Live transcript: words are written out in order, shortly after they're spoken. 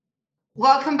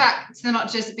Welcome back to the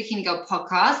Not Just a Bikini Girl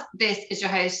podcast. This is your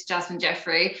host, Jasmine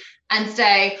Jeffrey. And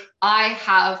today I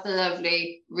have the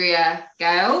lovely Ria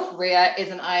Gale. Ria is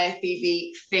an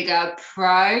IFBB figure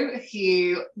pro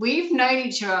who we've known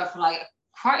each other for like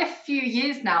quite a few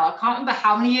years now. I can't remember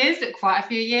how many years, but quite a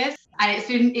few years. And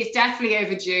it's definitely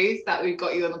overdue that we've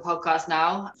got you on the podcast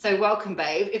now. So welcome,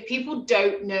 babe. If people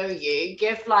don't know you,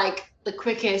 give like the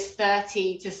quickest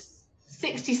 30 to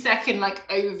 60-second like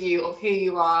overview of who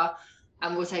you are,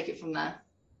 and we'll take it from there.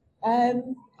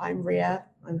 I'm Ria.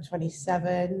 I'm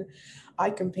 27.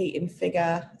 I compete in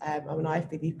figure. I'm an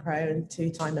IFBB pro and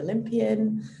two-time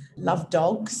Olympian. Love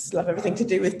dogs. Love everything to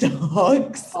do with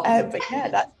dogs. But yeah,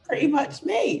 that's pretty much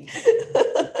me. So,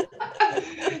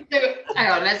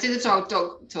 hang on, let's do the dog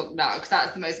talk now, because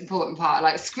that's the most important part.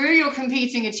 Like, screw your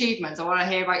competing achievements. I want to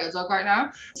hear about your dog right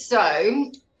now.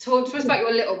 So, talk to us about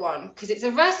your little one, because it's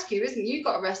a rescue, isn't it? You've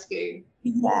got a rescue.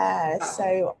 Yeah, so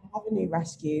I have a new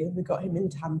rescue. We got him in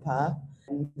Tampa,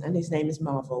 and his name is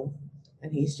Marvel,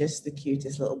 and he's just the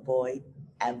cutest little boy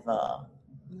ever.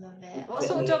 Love it. What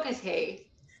sort of dog is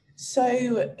he?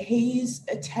 So he's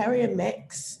a terrier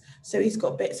mix. So he's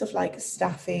got bits of like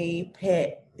Staffy,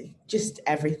 Pit, just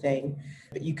everything.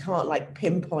 But you can't like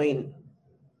pinpoint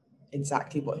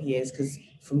exactly what he is because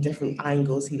from different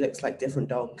angles he looks like different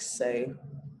dogs. So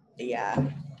yeah.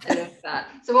 I love that.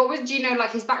 So what was, do you know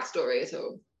like his backstory at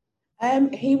all?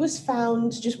 He was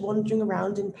found just wandering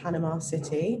around in Panama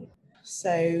City.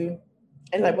 So,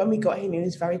 and like when we got him, he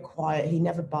was very quiet. He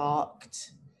never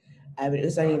barked. It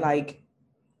was only like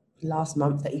last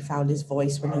month that he found his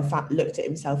voice when he looked at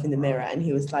himself in the mirror and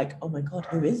he was like, oh my God,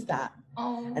 who is that?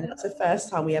 Oh. And that's the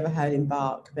first time we ever heard him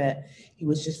bark, but he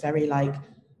was just very like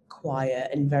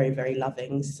quiet and very, very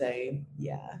loving. So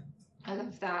yeah. I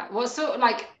love that. What sort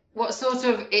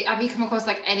of, have you come across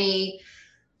like any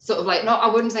sort of like, not,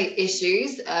 I wouldn't say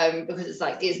issues, because it's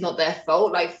like it's not their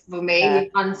fault. Like for me Yeah.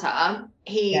 with Hunter,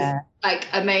 he's Yeah. like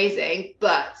amazing,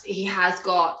 but he has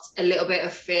got a little bit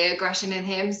of fear aggression in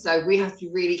him. So we have to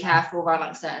be really careful around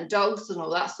like certain dogs and all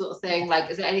that sort of thing.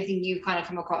 Like, is there anything you've kind of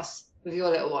come across with your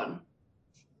little one?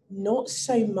 Not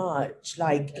so much.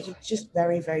 Like he's just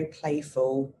very, very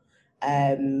playful.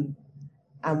 And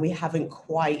we haven't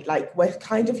quite like we're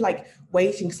kind of like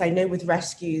waiting because I know with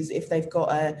rescues if they've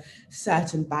got a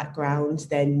certain background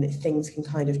then things can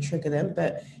kind of trigger them,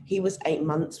 but he was 8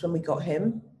 months when we got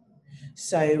him,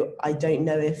 so I don't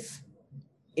know if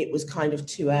it was kind of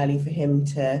too early for him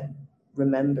to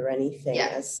remember anything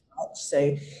as such.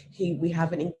 So we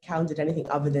haven't encountered anything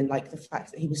other than like the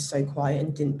fact that he was so quiet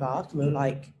and didn't bark and we were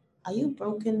like, are you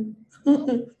broken?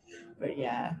 But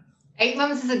yeah. 8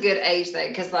 months is a good age though,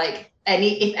 because like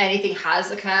if anything has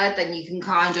occurred, then you can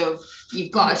kind of,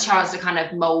 you've got a chance to kind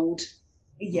of mold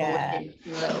him a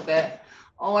little bit.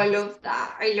 Oh, I love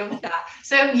that. I love that.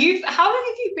 So how long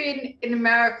have you been in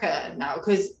America now?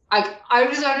 Because I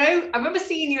remember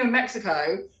seeing you in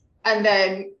Mexico and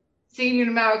then seeing you in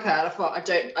America, and I thought, I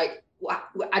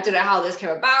don't know how this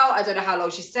came about. I don't know how long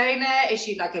she's staying there. Is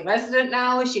she like a resident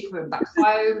now? Is she coming back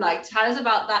home? Like, tell us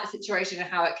about that situation and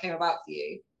how it came about for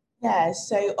you. Yeah,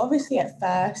 so obviously at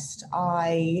first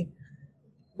I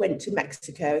went to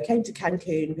Mexico. I came to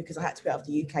Cancun because I had to be out of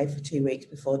the UK for 2 weeks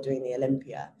before doing the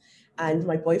Olympia. And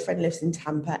my boyfriend lives in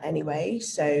Tampa anyway.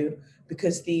 So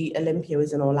because the Olympia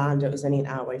was in Orlando, it was only an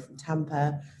hour away from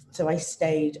Tampa. So I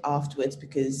stayed afterwards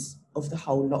because of the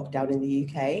whole lockdown in the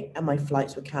UK and my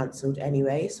flights were cancelled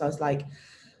anyway. So I was like,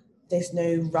 there's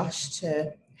no rush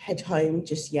to head home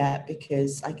just yet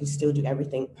because I can still do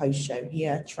everything post-show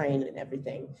here, train and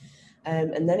everything.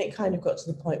 And then it kind of got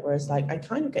to the point where it's like, I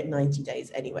kind of get 90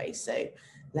 days anyway, so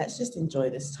let's just enjoy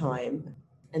this time.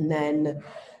 And then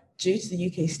due to the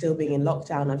UK still being in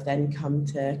lockdown, I've then come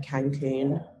to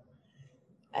Cancun.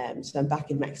 So I'm back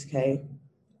in Mexico,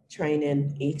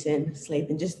 training, eating,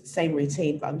 sleeping, just the same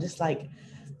routine. But I'm just like,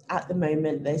 at the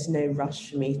moment, there's no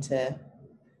rush for me to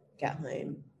get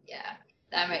home. Yeah,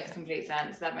 that makes complete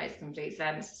sense. That makes complete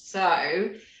sense.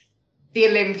 So, the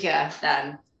Olympia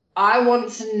then. I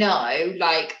want to know,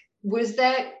 like, was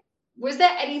there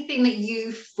anything that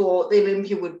you thought the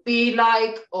Olympia would be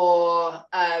like, or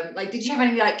like, did you have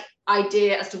any like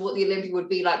idea as to what the Olympia would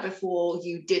be like before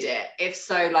you did it? If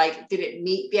so, like, did it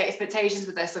meet the expectations?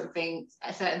 Was there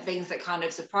certain things that kind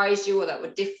of surprised you or that were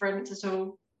different at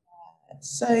all?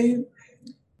 So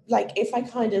like if I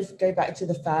kind of go back to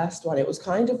the first one, it was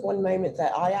kind of one moment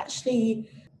that I actually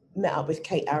met up with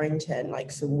Kate Arrington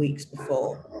like some weeks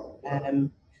before.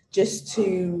 Just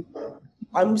to,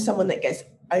 I'm someone that gets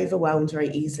overwhelmed very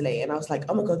easily. And I was like,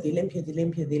 oh my God, the Olympia, the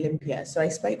Olympia, the Olympia. So I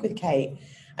spoke with Kate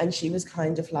and she was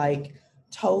kind of like,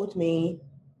 told me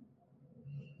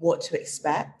what to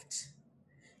expect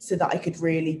so that I could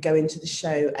really go into the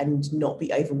show and not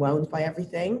be overwhelmed by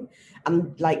everything.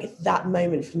 And like that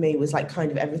moment for me was like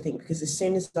kind of everything, because as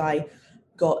soon as I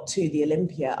got to the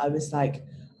Olympia, I was like,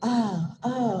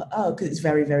 because it's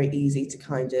very, very easy to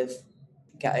kind of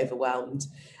get overwhelmed.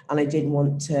 And I didn't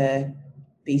want to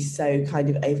be so kind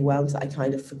of overwhelmed that I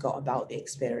kind of forgot about the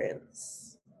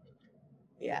experience.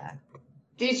 Yeah.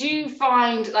 Did you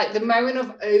find like the moment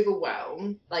of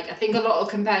overwhelm, like I think a lot of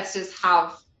competitors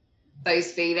have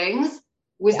those feelings.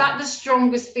 Was that the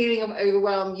strongest feeling of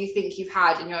overwhelm you think you've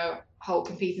had in your whole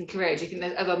competing career? Do you think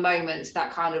there's other moments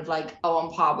that kind of like are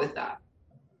on par with that?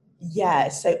 Yeah,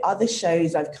 so other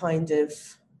shows I've kind of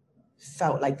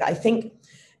felt like that. I think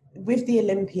with the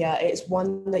Olympia, it's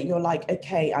one that you're like,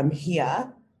 okay, I'm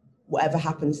here. Whatever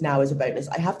happens now is a bonus.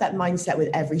 I have that mindset with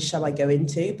every show I go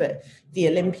into, but the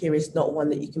Olympia is not one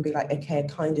that you can be like, okay, I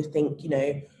kind of think,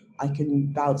 I can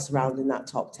bounce around in that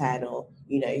top 10 or,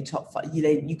 top 5.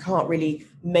 You can't really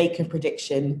make a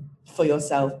prediction for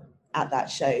yourself at that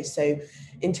show. So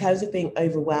in terms of being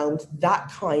overwhelmed, that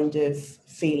kind of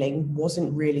feeling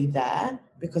wasn't really there,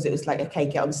 because it was like, okay,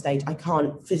 get on stage. I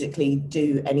can't physically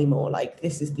do anymore. Like,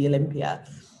 this is the Olympia.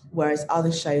 Whereas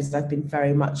other shows, I've been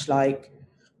very much like,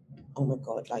 oh my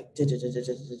God, like, da, da, da, da,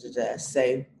 da, da, da.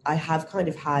 So I have kind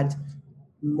of had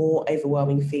more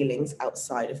overwhelming feelings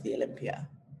outside of the Olympia.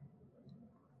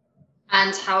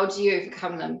 And how do you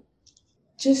overcome them?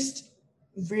 Just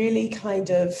really kind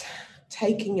of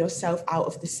taking yourself out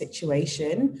of the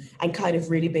situation and kind of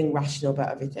really being rational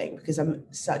about everything, because I'm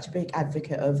such a big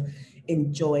advocate of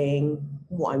enjoying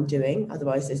what I'm doing.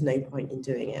 Otherwise, there's no point in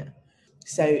doing it.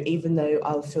 So even though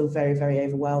I'll feel very, very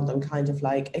overwhelmed, I'm kind of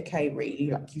like, okay, really,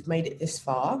 like, you've made it this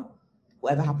far.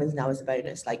 Whatever happens now is a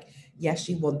bonus. Like, yes,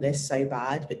 you want this so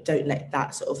bad, but don't let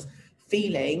that sort of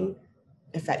feeling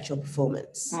affect your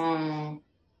performance.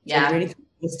 Yeah. So really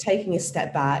was taking a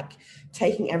step back,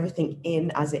 taking everything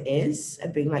in as it is,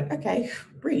 and being like, okay,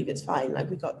 breathe, it's fine, like,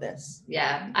 we got this.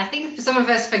 Yeah, I think some of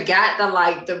us forget that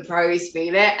like the pros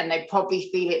feel it, and they probably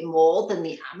feel it more than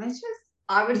the amateurs,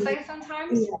 I would say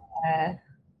sometimes. Yeah.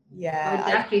 I would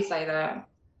definitely say that.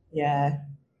 Yeah.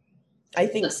 I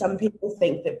think some people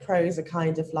think that pros are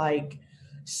kind of like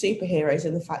superheroes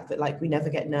in the fact that, like, we never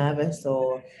get nervous,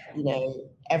 or,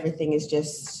 everything is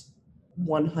just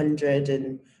 100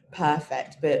 and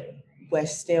perfect, but we're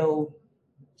still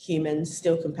humans,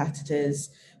 still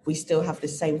competitors. We still have the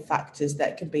same factors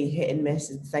that can be hit and miss,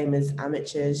 the same as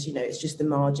amateurs. It's just the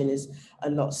margin is a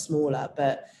lot smaller.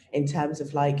 But in terms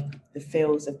of like the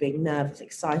feels of being nervous,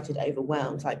 excited,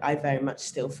 overwhelmed, like, I very much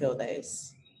still feel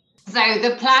those. So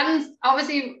the plans,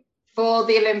 obviously, for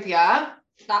the Olympia,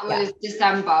 that was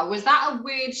December. Was that a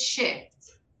weird shift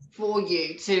for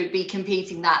you to be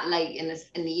competing that late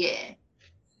in the year?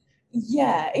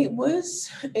 Yeah, it was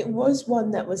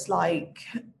one that was like,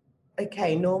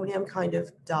 okay, normally I'm kind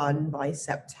of done by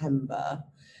September,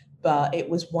 but it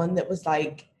was one that was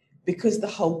like, because the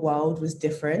whole world was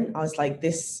different, I was like,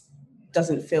 this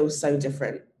doesn't feel so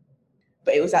different.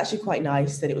 But it was actually quite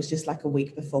nice that it was just like a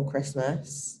week before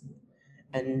Christmas.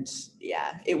 And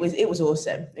yeah, it was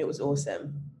awesome. It was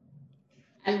awesome.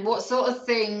 And what sort of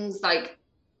things, like,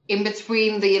 in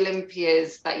between the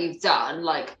Olympias that you've done,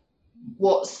 like,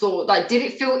 what sort, like, did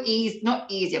it feel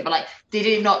not easier, but like,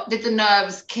 did the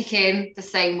nerves kick in the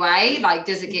same way? Like,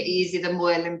 does it get easier the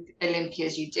more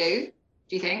Olympias you do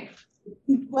you think?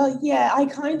 Well, yeah, I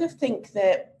kind of think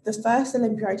that the first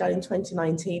Olympia I done in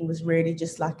 2019 was really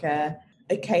just like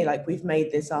okay, like, we've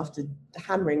made this after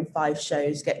hammering 5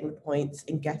 shows, getting the points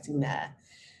and getting there.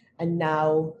 And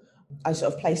now I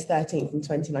sort of placed 13th in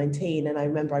 2019. And I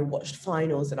remember I watched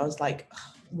finals and I was like,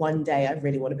 oh, one day I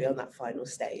really want to be on that final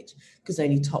stage, because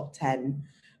only top 10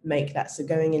 make that. So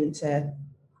going into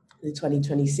the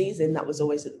 2020 season, that was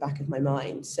always at the back of my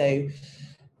mind. So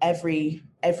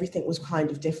everything was kind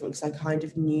of different, because I kind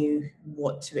of knew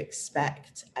what to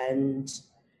expect. And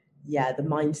yeah, the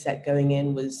mindset going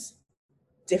in was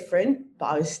different, but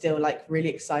I was still like really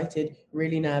excited,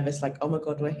 really nervous, like, oh my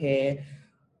God, we're here.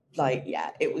 Like,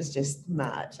 yeah, it was just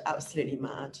mad, absolutely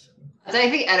mad. I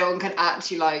don't think anyone can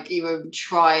actually like even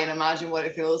try and imagine what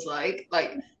it feels like,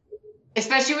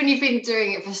 especially when you've been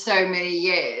doing it for so many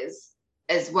years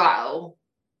as well.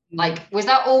 Like, was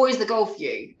that always the goal for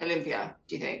you, Olympia,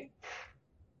 do you think?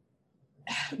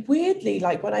 Weirdly,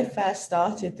 like, when I first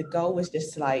started, the goal was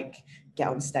just to like get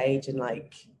on stage and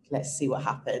like, let's see what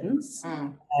happens.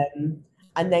 And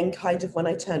then kind of when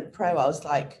I turned pro, I was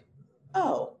like,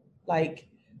 oh, like,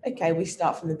 okay, we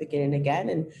start from the beginning again,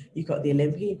 and you've got the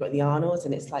Olympia, you've got the Arnolds,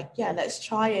 and it's like, yeah, let's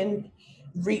try and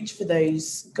reach for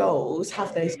those goals,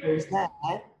 have those goals there,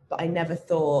 but I never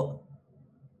thought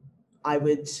I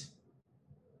would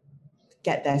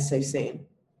get there so soon.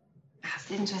 That's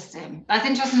interesting. That's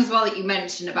interesting as well that you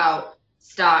mentioned about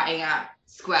starting at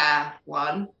square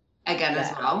one again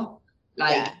as well.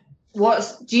 Like,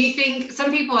 do you think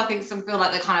some people, I think some feel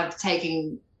like they're kind of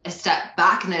taking a step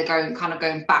back and they're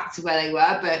going back to where they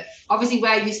were, but obviously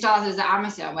where you started as an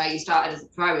amateur and where you started as a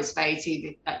pro is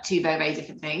two very, very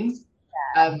different things.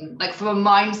 Like from a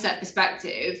mindset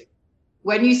perspective,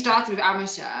 when you started with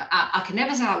amateur, I can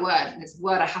never say that word, and it's a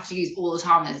word I have to use all the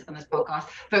time on this podcast,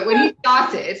 but when you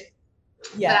started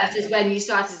versus when you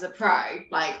started as a pro,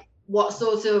 like what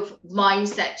sort of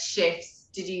mindset shifts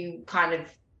did you kind of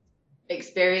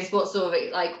experience? What sort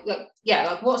of like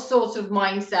what sort of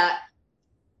mindset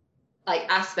like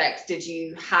aspects did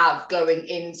you have going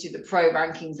into the pro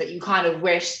rankings that you kind of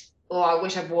wish, or I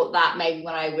wish I bought that maybe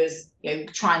when I was,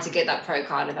 trying to get that pro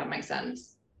card, if that makes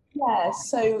sense? Yeah,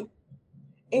 so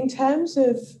in terms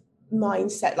of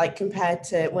mindset, like compared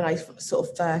to when I sort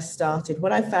of first started,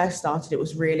 it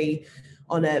was really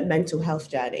on a mental health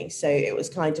journey. So it was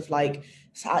kind of like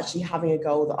actually having a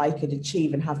goal that I could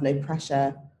achieve and have no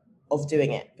pressure of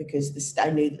doing it, because I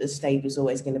knew that the stage was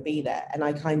always going to be there. And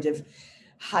I kind of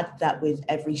had that with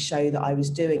every show that I was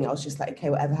doing. I was just like, okay,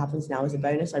 whatever happens now is a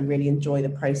bonus. I really enjoy the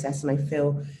process and I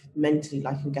feel mentally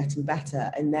like I'm getting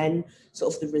better. And then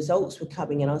sort of the results were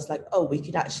coming and I was like, oh, we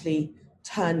could actually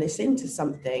turn this into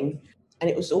something. And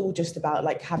it was all just about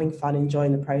like having fun,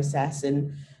 enjoying the process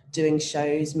and doing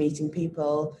shows, meeting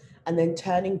people. And then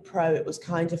turning pro, it was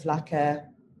kind of like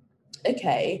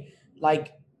okay,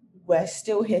 like we're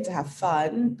still here to have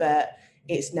fun, but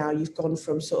it's now you've gone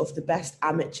from sort of the best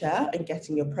amateur and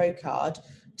getting your pro card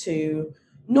to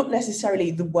not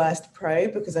necessarily the worst pro,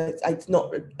 because it's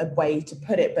not a way to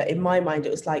put it, but in my mind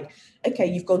it was like, okay,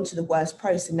 you've gone to the worst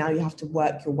pro, so now you have to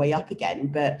work your way up again,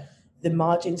 but the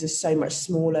margins are so much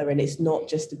smaller and it's not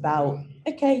just about,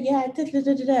 okay, yeah,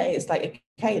 it's like,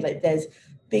 okay, like there's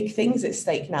big things at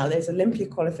stake now. There's Olympia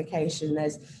qualification,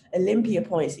 there's Olympia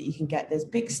points that you can get, there's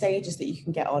big stages that you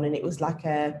can get on, and it was like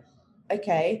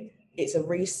okay, it's a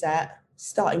reset,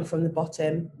 starting from the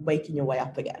bottom, waking your way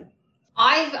up again.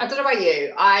 I don't know about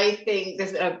you. I think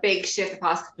there's been a big shift the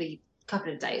past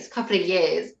couple of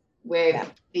years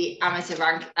with the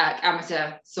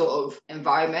amateur sort of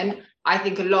environment. I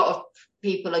think a lot of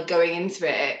people are going into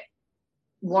it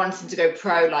wanting to go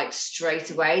pro like straight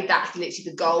away. That's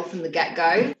literally the goal from the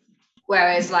get-go.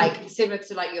 Whereas like similar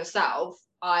to like yourself,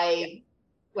 I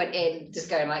went in just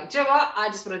going like, do you know what? I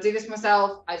just want to do this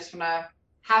myself. I just want to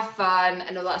have fun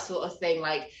and all that sort of thing.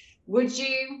 Like, would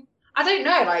you? I don't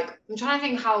know. Like, I'm trying to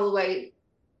think how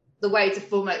the way to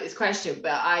formulate this question,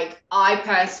 but I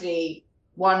personally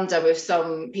wonder with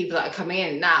some people that are coming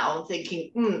in now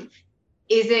thinking,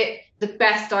 is it the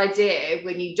best idea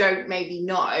when you don't maybe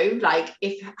know, like,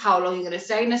 how long you're going to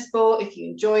stay in a sport, if you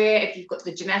enjoy it, if you've got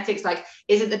the genetics, like,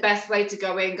 is it the best way to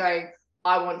go in going,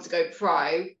 I want to go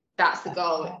pro, that's the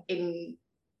goal, in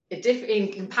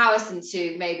comparison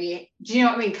to maybe, do you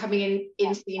know what I mean, coming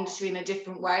into the industry in a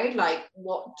different way? Like,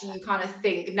 what do you kind of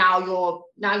think now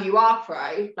you are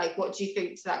pro, like, what do you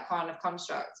think to that kind of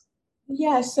construct?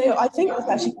 Yeah, so I think that's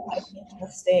actually quite an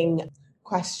interesting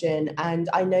question, and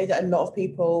I know that a lot of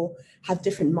people have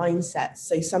different mindsets.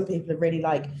 So some people are really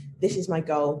like, this is my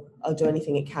goal, I'll do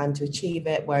anything it can to achieve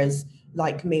it, whereas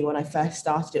like me, when I first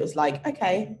started, it was like,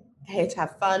 okay, here to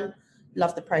have fun,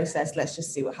 love the process, let's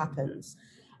just see what happens.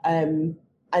 And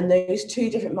those two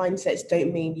different mindsets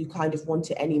don't mean you kind of want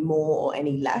it any more or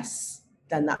any less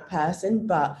than that person,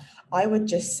 but I would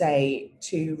just say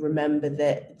to remember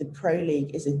that the Pro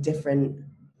League is a different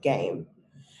game.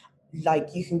 Like,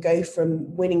 you can go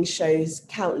from winning shows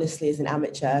countlessly as an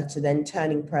amateur to then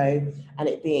turning pro and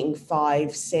it being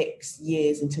 5-6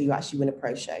 years until you actually win a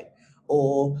pro show,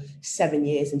 or 7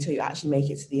 years until you actually make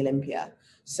it to the Olympia.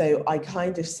 So I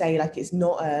kind of say, like, it's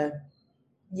not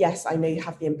yes, I know you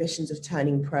have the ambitions of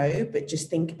turning pro, but just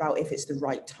think about if it's the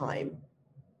right time.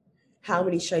 How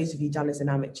many shows have you done as an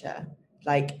amateur?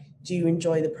 Like, do you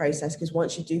enjoy the process? Because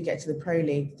once you do get to the Pro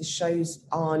League,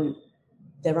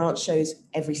 there aren't shows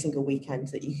every single weekend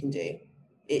that you can do.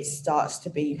 It starts to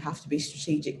be, you have to be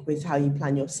strategic with how you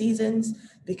plan your seasons,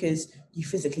 because you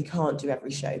physically can't do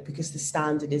every show because the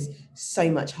standard is so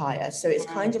much higher. So it's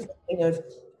kind of a thing of,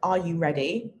 are you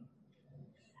ready?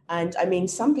 And I mean,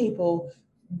 some people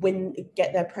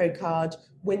get their pro card,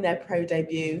 win their pro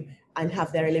debut, and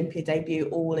have their Olympia debut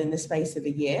all in the space of a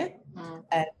year.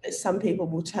 Some people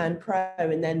will turn pro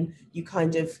and then you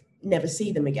kind of never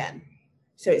see them again.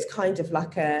 So it's kind of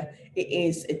like it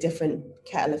is a different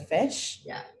kettle of fish.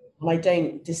 Yeah. And I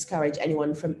don't discourage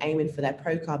anyone from aiming for their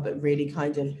pro card, but really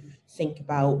kind of think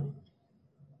about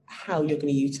how you're going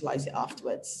to utilize it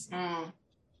afterwards.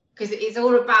 Because it's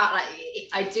all about, like,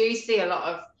 I do see a lot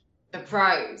of the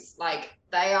pros, like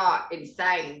they are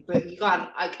insane, but you can't.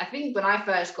 I think when I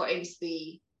first got into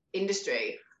the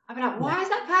industry, I'd be like, why has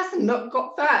that person not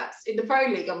got first in the pro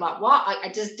league? I'm like, what? I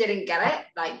just didn't get it,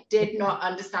 like did not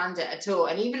understand it at all.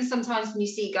 And even sometimes when you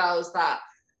see girls that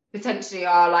potentially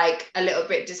are like a little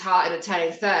bit disheartened at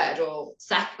turning third or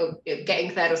second, or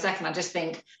getting third or second, I just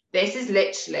think this is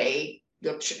literally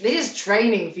this is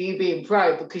training for you being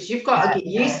pro, because you've got to get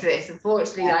used to this.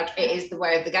 Unfortunately, like it is the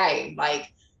way of the game.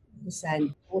 Like,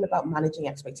 percent all about managing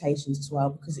expectations as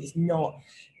well, because it's not,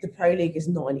 the pro league is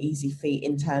not an easy feat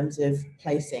in terms of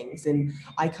placings. And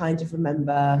I kind of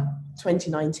remember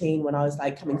 2019 when I was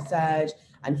like coming third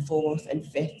and fourth and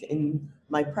fifth in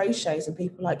my pro shows, and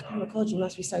people were like, oh my god, you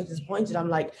must be so disappointed. I'm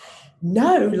like,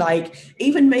 no, like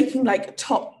even making like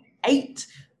top 8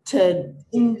 to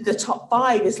in the top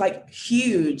 5 is like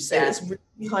huge. So it's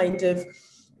really kind of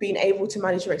being able to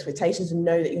manage your expectations and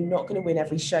know that you're not going to win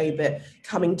every show, but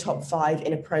coming top 5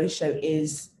 in a pro show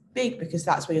is big, because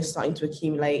that's where you're starting to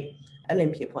accumulate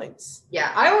Olympia points.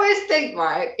 Yeah, I always think,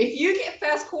 right, if you get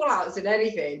first call outs in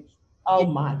anything,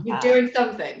 you're doing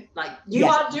something. Like you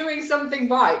are doing something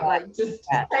right. Like just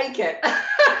take it.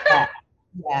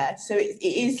 So it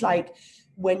is like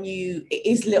it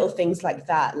is little things like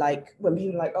that. Like when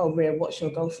people are like, oh, Rhea, what's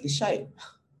your goal for the show?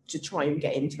 To try and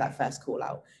get into that first call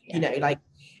out. You know, like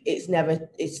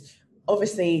it's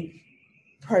obviously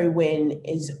pro win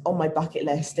is on my bucket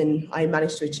list, and I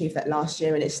managed to achieve that last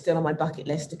year, and it's still on my bucket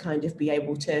list to kind of be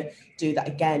able to do that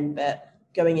again. But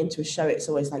going into a show, it's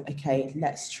always like, okay,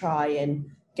 let's try and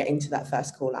get into that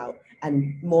first call out,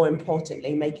 and more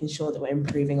importantly, making sure that we're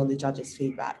improving on the judges'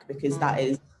 feedback, because that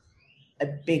is a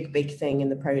big thing in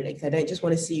the pro league. They don't just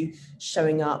want to see you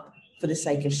showing up for the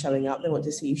sake of showing up. They want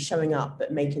to see you showing up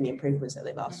but making the improvements that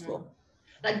they've asked for.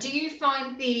 Like, do you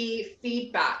find the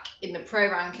feedback in the pro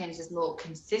rankings is more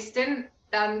consistent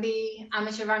than the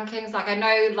amateur rankings? Like, I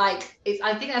know, like,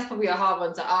 I think that's probably a hard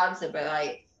one to answer, but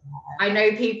like, I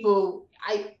know people,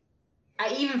 I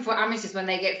even for amateurs, when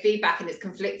they get feedback and it's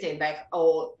conflicting, like,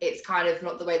 or it's kind of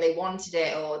not the way they wanted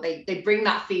it, or they bring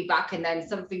that feedback and then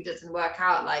something doesn't work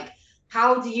out. Like,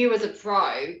 how do you as a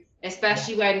pro,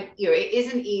 especially when, you know, it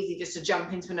isn't easy just to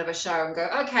jump into another show and go,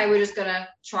 okay, we're just gonna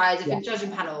try a different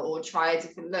judging panel or try a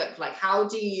different look. Like, how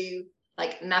do you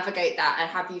like navigate that? And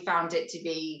have you found it to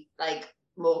be like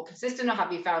more consistent, or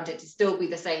have you found it to still be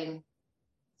the same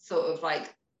sort of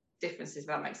like differences, if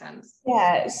that makes sense?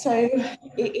 Yeah, so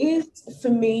it is, for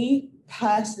me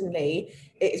personally,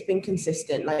 it's been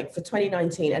consistent. Like for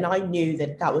 2019, and I knew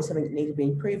that was something that needed to be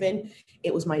improving,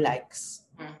 it was my legs.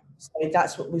 So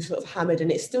that's what we've sort of hammered,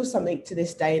 and it's still something to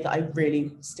this day that I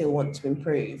really still want to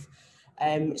improve.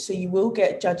 So you will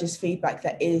get judges' feedback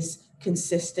that is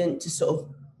consistent to sort of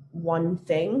one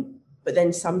thing, but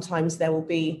then sometimes there will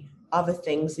be other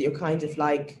things that you're kind of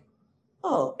like,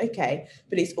 oh, okay.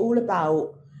 But it's all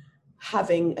about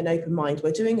having an open mind.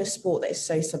 We're doing a sport that is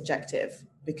so subjective,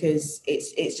 because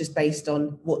it's just based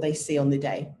on what they see on the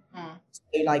day.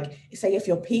 So like, say if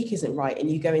your peak isn't right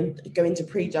and you go into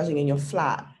pre-judging and you're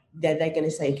flat, they're going to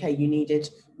say, okay, you needed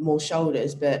more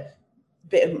shoulders, but a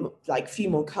bit of like few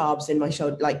more carbs in my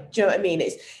shoulder. Like, do you know what I mean?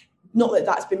 It's not that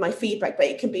that's been my feedback, but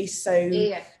it can be so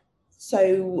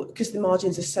because the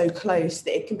margins are so close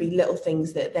that it can be little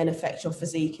things that then affect your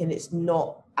physique, and it's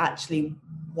not actually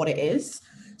what it is.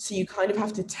 So you kind of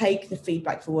have to take the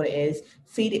feedback for what it is,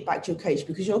 feed it back to your coach,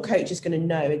 because your coach is going to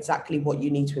know exactly what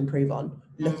you need to improve on,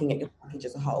 looking at your package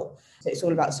as a whole. So it's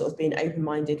all about sort of being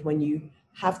open-minded when you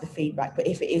have the feedback. But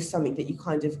if it is something that you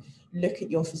kind of look at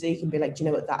your physique and be like, do you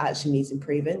know what, that actually needs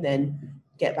improving, then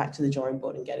get back to the drawing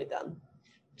board and get it done.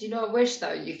 Do you know, I wish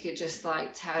though you could just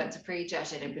like tell it to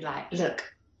pre-judging and be like, look,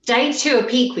 day 2 of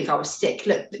peak week, I was sick.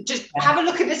 Look, just have a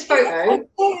look at this photo.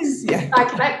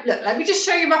 Like, let me just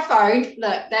show you my phone.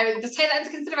 Look, just take that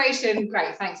into consideration.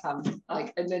 Great, thanks, mum.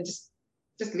 Like, and then just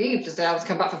leave. Just I was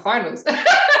come back for finals.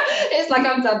 It's like,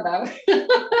 I'm done now.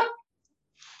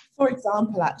 For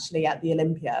example, actually at the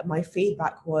Olympia, my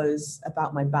feedback was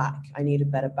about my back. I need a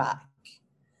better back,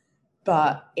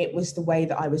 but it was the way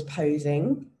that I was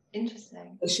posing.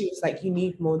 Interesting. She was like, you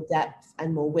need more depth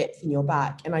and more width in your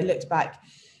back. And I looked back,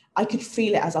 I could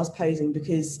feel it as I was posing,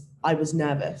 because I was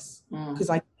nervous,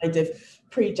 because I kind of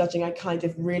pre-judging, I kind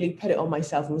of really put it on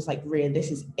myself and was like, Rhea,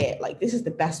 this is it. Like, this is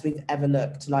the best we've ever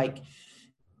looked. Like,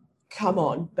 come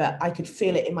on. But I could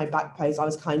feel it in my back pose. I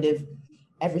was kind of,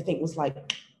 everything was like,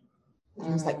 I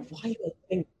was like, why are you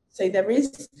doing So there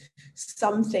is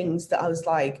some things that I was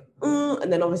like,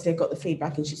 and then obviously I got the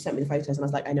feedback and she sent me the photos and I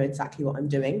was like, I know exactly what I'm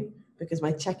doing, because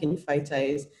my check-in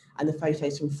photos and the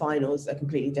photos from finals are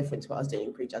completely different to what I was doing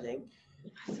in pre-judging.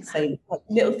 So like,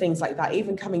 little things like that,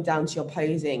 even coming down to your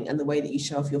posing and the way that you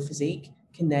show off your physique,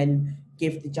 can then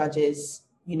give the judges,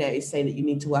 you know, say that you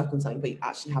need to work on something, but you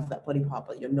actually have that body part,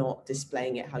 but you're not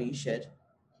displaying it how you should.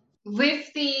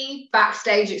 With the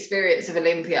backstage experience of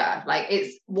Olympia, like,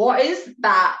 what is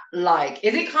that like?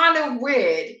 Is it kind of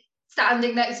weird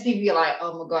standing next to people? You're like,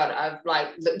 oh my god, I've like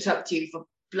looked up to you for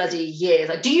bloody years.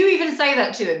 Like, do you even say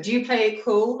that to them? Do you play it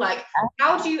cool? Like,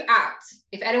 how do you act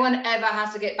if anyone ever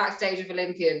has to get backstage with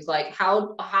Olympians? Like,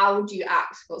 how do you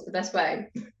act? What's the best way?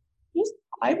 Yes,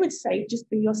 I would say just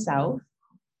be yourself,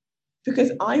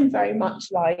 because I'm very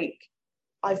much like,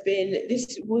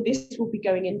 this will be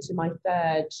going into my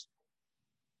third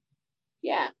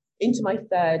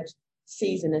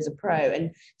season as a pro,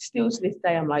 and still to this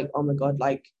day I'm like, oh my god,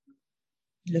 like,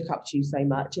 look up to you so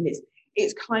much. And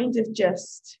it's kind of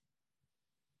just,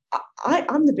 I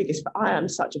am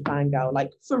such a fangirl,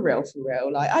 like, for real,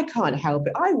 like, I can't help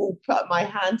it. I will put my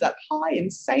hands up high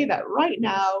and say that right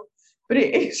now. But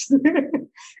it is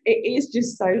it is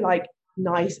just so like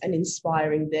nice and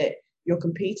inspiring that you're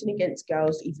competing against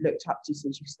girls that you've looked up to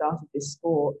since you started this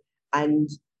sport, and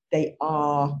they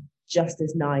are just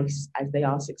as nice as they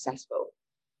are successful.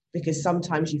 Because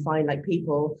sometimes you find like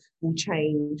people will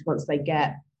change once they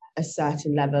get a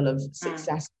certain level of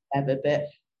success, whatever, but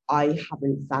I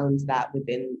haven't found that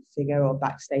within figure or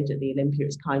backstage at the Olympia.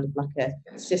 It's kind of like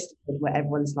a system where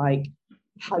everyone's like,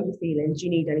 how you feeling? Do you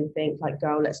need anything? Like,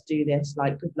 girl, let's do this.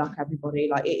 Like, good luck, everybody.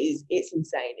 Like, it's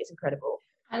insane. It's incredible.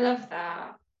 I love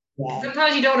that. Yeah.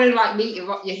 Sometimes you don't want to like meet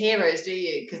your heroes, do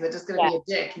you? Because they're just going to be a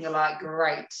dick, and you're like,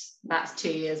 great, that's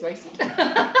 2 years wasted.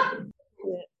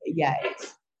 Yeah,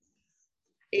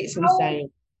 it's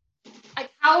insane. Like,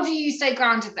 how do you stay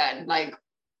grounded then? Like,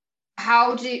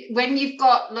 when you've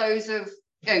got loads of,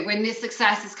 when this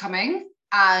success is coming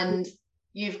and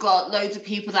you've got loads of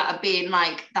people that are being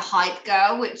like the hype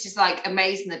girl, which is like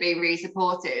amazing, they're being really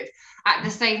supportive. At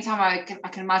the same time, I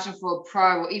can imagine for a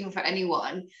pro or even for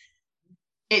anyone,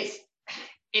 it's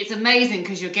amazing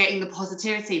because you're getting the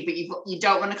positivity, but you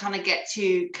don't want to kind of get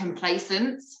too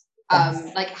complacent.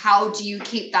 Like, how do you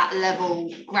keep that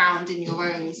level ground in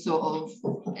your own sort of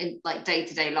like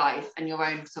day-to-day life and your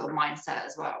own sort of mindset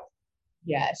as well?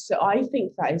 Yeah, so I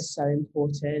think that is so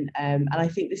important, and I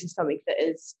think this is something that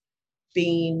has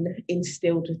been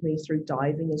instilled with me through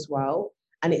diving as well.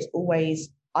 And it's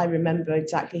always, I remember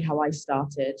exactly how I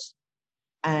started,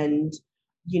 and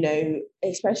you know,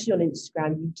 especially on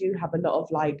Instagram, you do have a lot of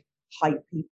like hype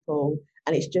people,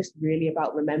 and it's just really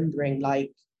about remembering,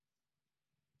 like,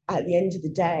 at the end of the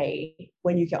day,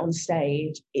 when you get on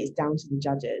stage, it's down to the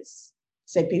judges.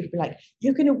 So people be like,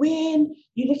 you're going to win,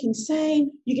 you look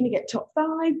insane, you're going to get top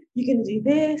 5, you're going to do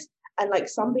this. And like,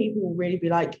 some people will really be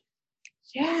like,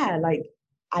 yeah, like,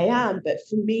 I am. But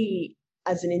for me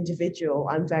as an individual,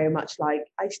 I'm very much like,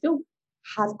 I still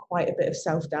have quite a bit of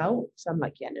self-doubt. So I'm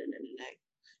like, yeah, no.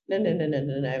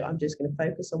 I'm just going to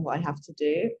focus on what I have to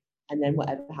do. And then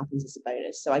whatever happens is a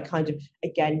bonus. So I kind of,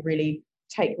 again, really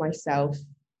take myself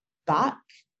back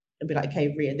and be like,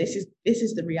 okay, Ria, this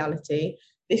is the reality.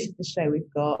 This is the show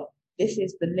we've got. This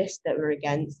is the list that we're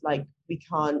against. Like, we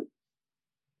can't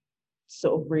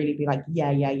sort of really be like,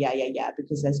 yeah,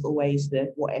 because there's always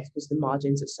the what if, because the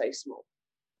margins are so small.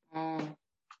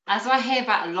 As I hear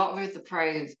about a lot of the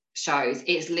pro shows,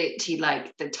 it's literally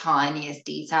like the tiniest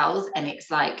details, and it's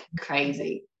like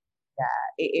crazy.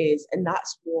 Yeah, it is. And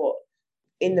that's what,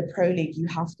 in the pro league, you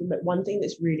have to, one thing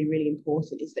that's really, really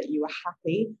important is that you are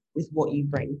happy with what you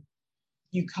bring.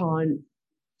 You can't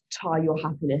tie your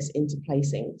happiness into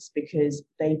placings because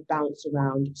they bounce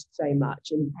around so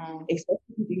much. And especially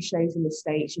if you do shows in the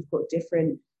States, you've got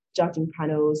different judging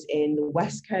panels in the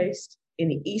West Coast, in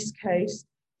the East Coast,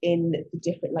 in the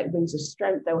different like Wings of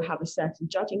Strength, they'll have a certain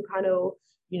judging panel,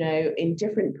 you know, in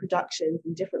different productions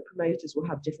and different promoters will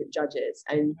have different judges.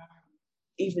 And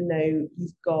even though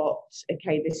you've got,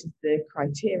 okay, this is the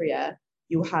criteria,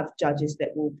 you'll have judges that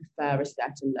will prefer a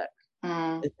certain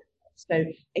look. So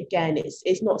again,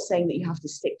 it's not saying that you have to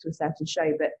stick to a certain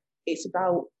show, but it's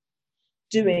about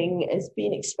being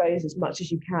exposed as much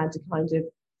as you can to kind of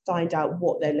find out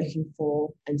what they're looking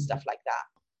for and stuff like that.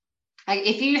 Like,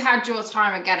 if you had your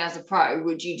time again as a pro,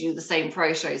 would you do the same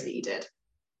pro shows that you did?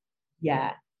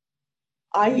 Yeah.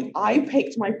 I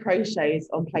picked my pro shows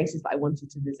on places that I wanted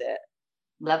to visit.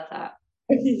 Love that.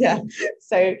 Yeah.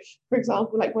 So, for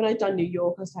example, like when I'd done New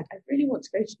York, I was like, I really want to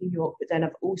go to New York, but then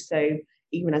I've also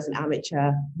even as an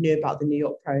amateur, knew about the New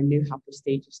York Pro and knew how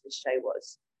prestigious this show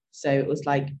was. So it was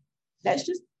like, let's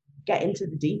just get into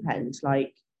the deep end.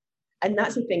 Like, and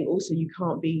that's the thing also, you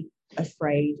can't be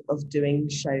afraid of doing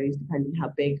shows depending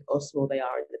how big or small they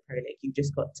are in the Pro League. You've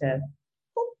just got to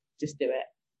just do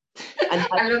it. And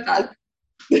I love that.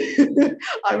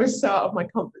 I was so out of my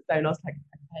comfort zone. I was like,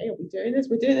 okay, are we doing this?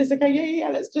 We're doing this. Okay, yeah,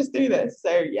 let's just do this.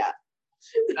 So yeah.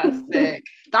 That's sick.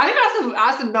 I think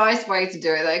that's a nice way to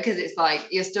do it though, because it's like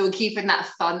you're still keeping that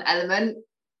fun element.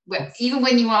 Where, even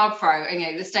when you are pro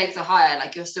and the stakes are higher,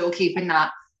 like you're still keeping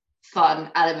that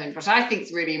fun element, which I think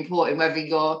is really important, whether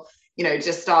you're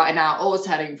just starting out or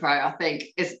turning pro. I think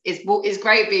it's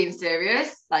great being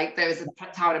serious, like there is a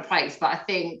time and a place, but I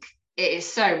think it is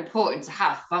so important to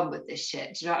have fun with this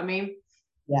shit. Do you know what I mean?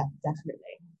 Yeah,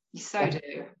 definitely. You so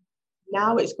do.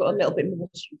 Now it's got a little bit more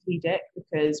strategic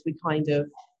because we kind of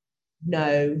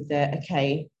know that,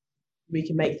 okay, we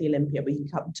can make the Olympia, we can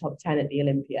cut the top 10 at the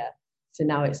Olympia. So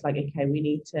now it's like, okay, we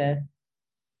need to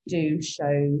do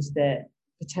shows that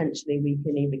potentially we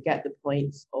can either get the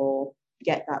points or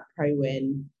get that pro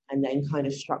win, and then kind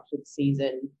of structure the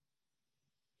season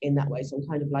in that way. So I'm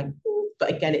kind of like, but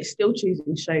again, it's still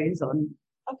choosing shows on,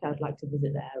 okay, I'd like to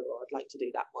visit there or I'd like to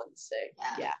do that one. So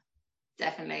yeah.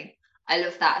 Definitely. I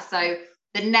love that. So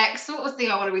the next sort of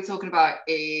thing I want to be talking about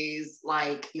is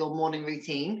like your morning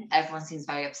routine. Everyone seems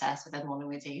very obsessed with their morning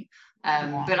routine.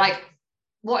 But like,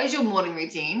 what is your morning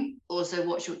routine? Also,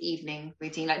 what's your evening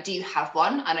routine? Like, do you have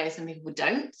one? I know some people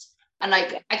don't. And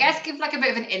like, I guess give like a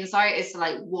bit of an insight as to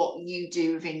like what you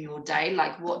do within your day.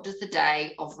 Like, what does the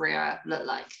day of Rhea look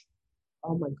like?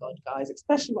 Oh my God, guys,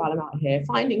 especially while I'm out here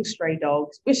finding stray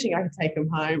dogs, wishing I could take them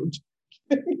home.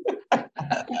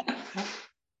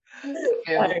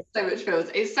 So much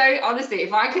feels. It's so, honestly,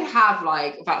 if I could have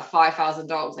like about 5,000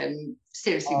 dogs, I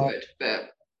seriously would, but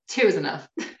 2 is enough.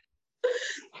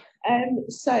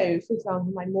 So for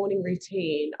example, my morning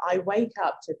routine, I wake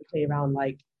up typically around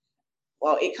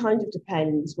it kind of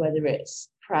depends whether it's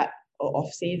prep or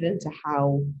off season to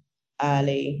how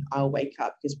early I'll wake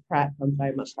up, because prep, I'm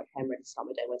very much like, I'm ready to start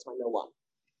my day, where's my meal one?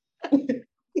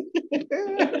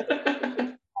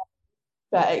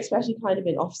 But especially kind of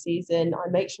in off season, I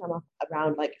make sure I'm up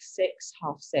around like 6,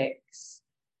 6:30,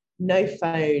 no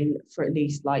phone for at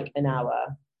least like an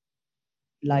hour.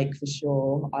 Like for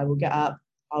sure, I will get up,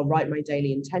 I'll write my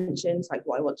daily intentions, like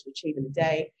what I want to achieve in the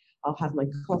day. I'll have my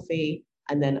coffee,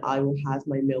 and then I will have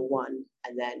my meal one,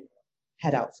 and then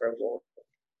head out for a walk.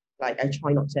 Like I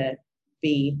try not to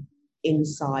be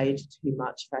inside too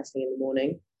much first thing in the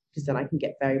morning, because then I can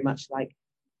get very much like,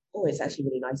 oh, it's actually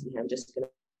really nice in here, I'm just gonna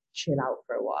chill out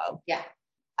for a while. Yeah.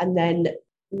 And then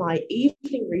my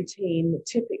evening routine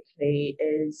typically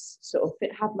is sort of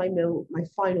have my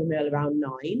final meal around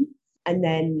 9, and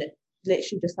then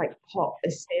literally just like pop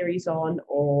a series on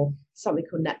or something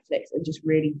called Netflix and just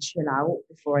really chill out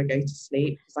before I go to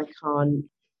sleep, because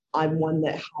I'm one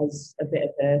that has a bit of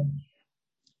a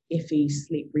iffy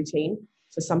sleep routine.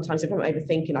 So sometimes if I'm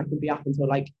overthinking, I can be up until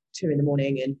like 2 in the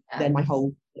morning, and then my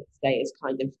whole day is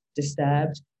kind of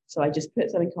disturbed. So I just put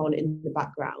something on in the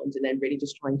background and then really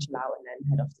just try and chill out and then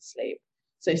head off to sleep.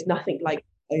 So it's nothing like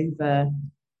over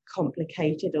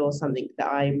complicated or something that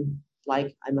I'm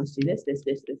like, I must do this, and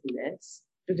this.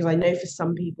 Because I know for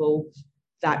some people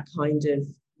that kind of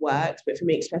works, but for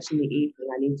me, especially in the evening,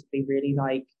 I need to be really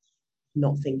like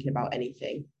not thinking about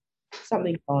anything.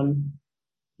 Something on,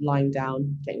 lying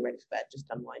down, getting ready for bed, just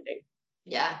unwinding.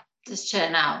 Yeah, just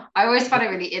chilling out. I always find it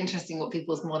really interesting what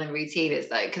people's morning routine is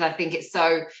though, because I think it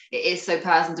is so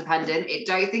person dependent. I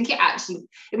don't think it actually,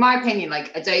 in my opinion,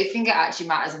 like I don't think it actually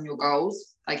matters on your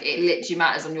goals. Like it literally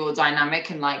matters on your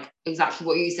dynamic, and like exactly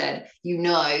what you said,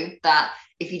 that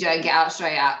if you don't get out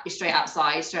straight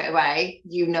outside straight away,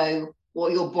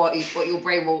 what your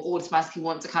brain will automatically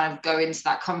want to kind of go into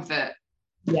that comfort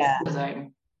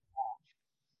zone.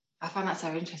 I find that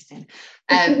so interesting.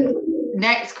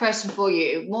 Next question for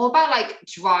you, more about like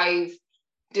drive,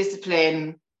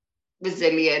 discipline,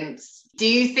 resilience. Do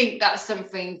you think that's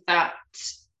something that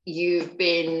you've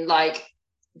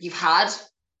had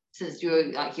since you're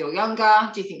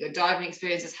younger? Do you think your diving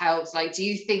experience has helped? Like, do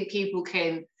you think people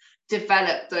can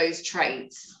develop those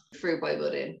traits through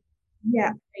bodybuilding?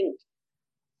 Yeah,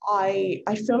 I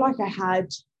feel like I had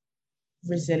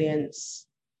resilience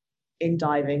in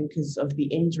diving because of the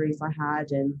injuries I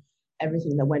had and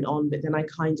everything that went on, but then I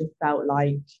kind of felt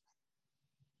like,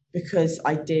 because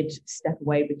I did step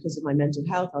away because of my mental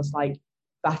health, I was like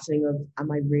battling of,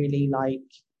 am I really like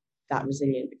that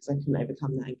resilient, because I couldn't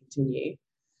overcome that and continue.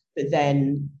 But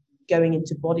then going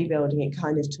into bodybuilding, it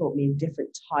kind of taught me a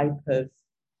different type of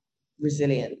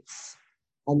resilience.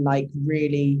 and like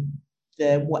really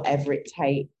the whatever it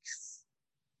takes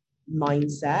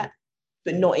mindset,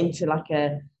 but not into like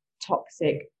a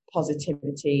toxic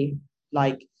positivity,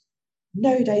 like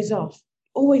no days off,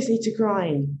 always need to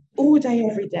grind all day,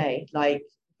 every day. Like,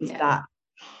 is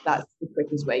that's the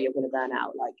quickest way you're going to burn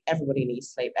out. Like, everybody needs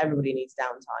sleep, everybody needs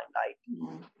downtime. Like,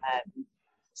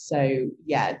 so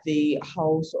yeah, the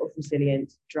whole sort of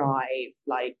resilience drive,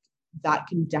 like that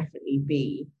can definitely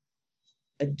be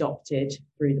adopted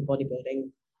through the bodybuilding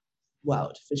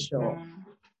world for sure.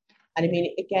 And I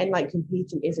mean, again, like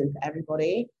competing isn't for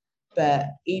everybody, but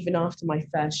even after my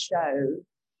first show,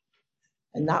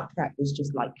 and that prep was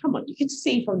just like, come on, you could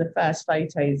see from the first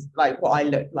photos, like what I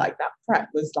looked like. That prep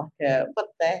was like what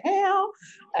the hell?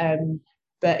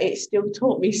 But it still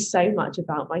taught me so much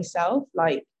about myself.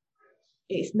 Like,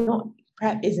 it's not,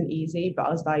 prep isn't easy, but I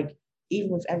was like,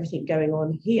 even with everything going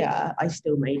on here, I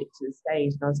still made it to the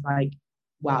stage. And I was like,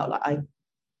 wow, like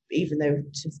even though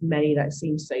to many that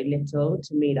seems so little,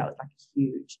 to me that was like a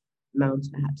huge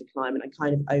mountain I had to climb. And I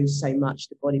kind of owe so much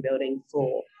to bodybuilding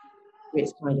for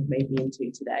it's kind of made me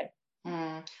into today.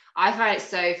 I find it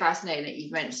so fascinating that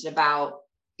you've mentioned about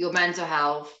your mental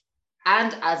health,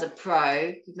 and as a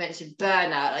pro, you've mentioned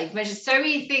burnout. Like, you've mentioned so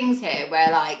many things here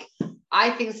where, like,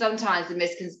 I think sometimes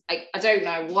I don't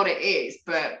know what it is,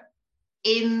 but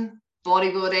in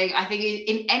bodybuilding, I think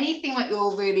in anything like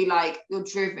you're really like you're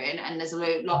driven, and there's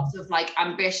lots of like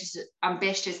ambitious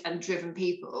and driven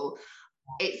people.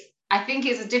 I think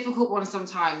it's a difficult one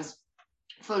sometimes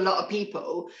for a lot of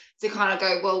people to kind of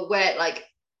go, well,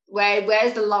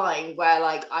 where's the line where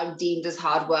like I'm deemed as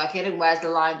hardworking, and where's the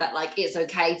line that like it's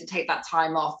okay to take that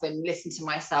time off and listen to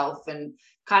myself and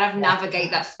kind of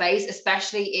navigate that space,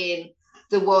 especially in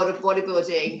the world of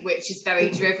bodybuilding, which is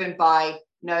very driven by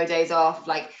no days off.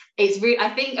 Like, it's really,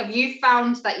 I think, have you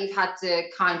found that you've had to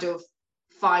kind of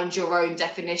find your own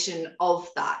definition of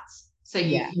that so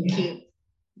you can keep,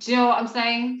 do you know what I'm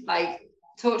saying? Like,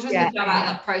 talk to us about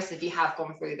that process if you have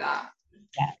gone through that.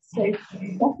 So as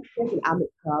an amateur,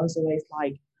 I was always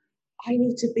like, I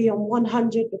need to be on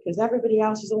 100 because everybody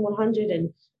else is on 100, and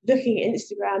looking at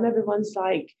Instagram, everyone's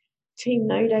like team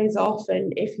no days off,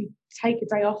 and if you take a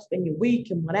day off then you're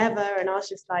weak and whatever. And I was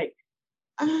just like,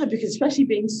 because especially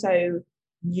being so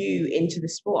new into the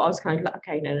sport, I was kind of like,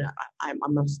 okay, no, I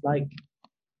must like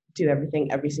do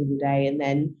everything every single day. And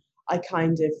then I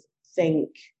kind of think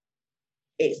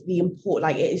it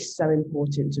is so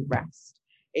important to rest.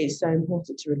 It's so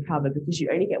important to recover, because you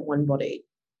only get one body.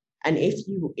 And if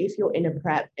you're in a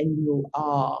prep and you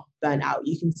are burnt out,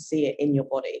 you can see it in your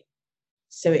body.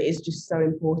 So it is just so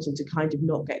important to kind of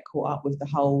not get caught up with the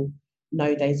whole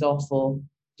no days off, or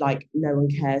like no one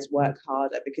cares, work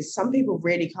harder, because some people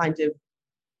really kind of,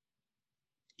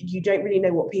 you don't really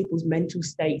know what people's mental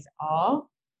states are.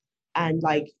 And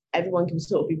like everyone can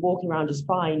sort of be walking around just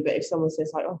fine, but if someone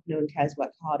says like, oh, no one cares,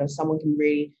 work harder, someone can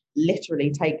really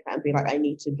literally take that and be like, I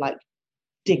need to like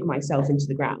dig myself into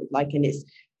the ground. Like, and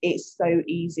it's so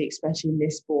easy, especially in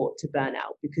this sport, to burn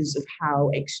out because of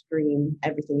how extreme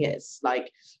everything is.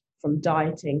 Like, from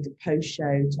dieting to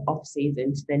post-show to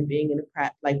off-season to then being in a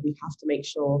prep, like we have to make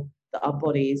sure that our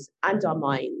bodies and our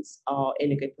minds are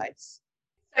in a good place.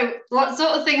 So what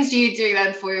sort of things do you do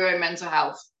then for your own mental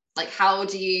health? Like, how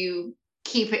do you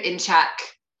keep it in check?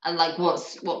 And like,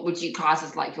 what would you class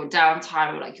as like your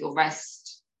downtime or like your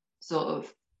rest sort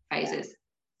of phases?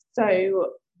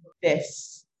 So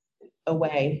this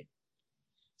away,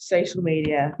 social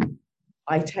media,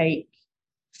 I take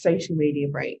social media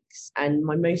breaks, and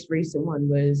my most recent one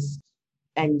was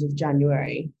end of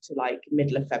January to like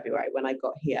middle of February when I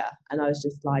got here. And I was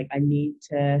just like,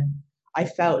 I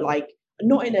felt like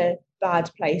not in a bad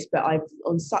place, but I'm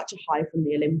on such a high from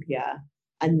the Olympia.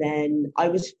 And then I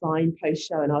was fine post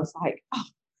show, and I was like, oh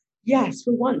yes,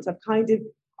 for once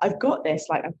I've got this,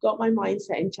 like I've got my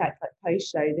mindset in check. Like,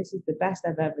 post show, this is the best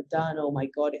I've ever done. Oh my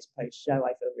god, it's post show,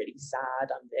 I feel really sad,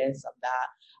 I'm this, I'm that.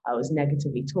 I was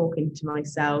negatively talking to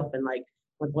myself, and like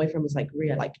my boyfriend was like,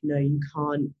 Ria, like, no, you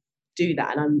can't do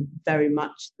that. And I'm very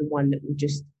much the one that will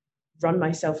just run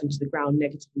myself into the ground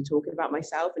negatively talking about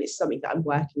myself, and it's something that I'm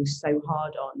working so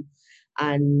hard on.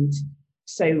 And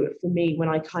so for me, when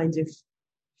I kind of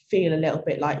feel a little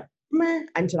bit like meh,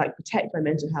 and to like protect my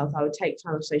mental health, I would take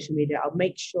time off social media. I'll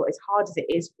make sure, as hard as it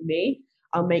is for me,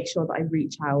 I'll make sure that I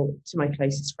reach out to my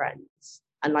closest friends.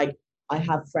 And like, I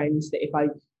have friends that if I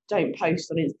don't post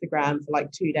on Instagram for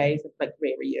like 2 days, I'm like,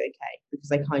 Ria, are you okay?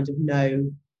 Because I kind of know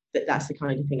that that's the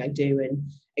kind of thing I do. And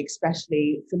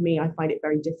especially for me, I find it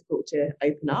very difficult to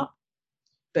open up,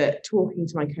 but talking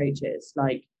to my coaches,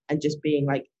 like, and just being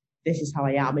like, this is how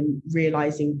I am, and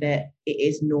realizing that it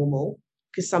is normal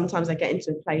because sometimes I get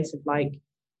into a place of like,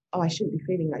 oh, I shouldn't be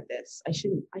feeling like this. I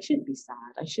shouldn't be sad.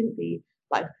 I shouldn't be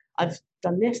like, I've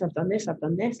done this, I've done this, I've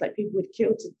done this. Like people would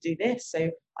kill to do this.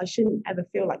 So I shouldn't ever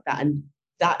feel like that. And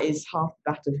that is half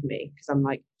the battle for me, because I'm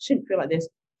like, shouldn't feel like this,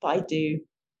 but I do.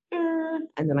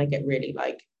 And then I get really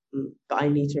like, but I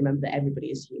need to remember that everybody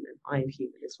is human. I am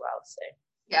human as well. So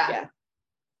yeah.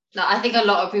 No, I think a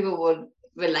lot of people would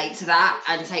relate to that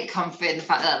and take comfort in the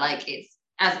fact that like it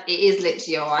is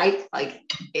literally all right. Like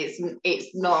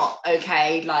it's not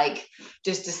okay like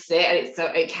just to sit, and it's so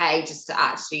okay just to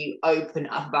actually open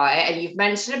up about it. And you've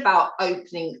mentioned about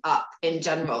opening up in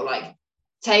general, like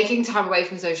taking time away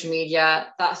from social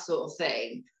media, that sort of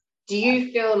thing. Do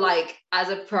you feel like as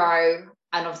a pro,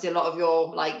 and obviously a lot of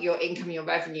your income, your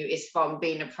revenue is from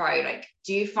being a pro, like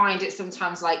do you find it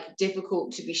sometimes like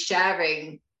difficult to be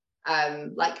sharing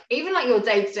like even like your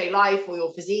day-to-day life or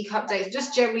your physique updates,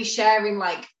 just generally sharing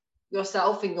like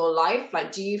yourself in your life?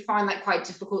 Like do you find that quite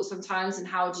difficult sometimes, and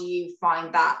how do you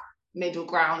find that middle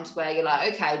ground where you're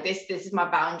like, okay, this is my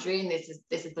boundary and this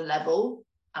is the level,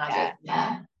 and I go from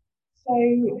there? So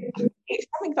it's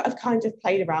something that I've kind of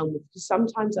played around with, because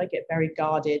sometimes I get very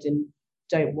guarded and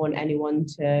don't want anyone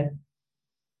to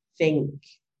think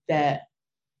that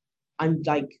I'm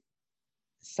like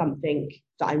something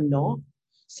that I'm not.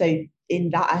 So in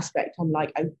that aspect, I'm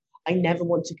like, I never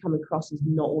want to come across as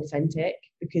not authentic,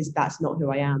 because that's not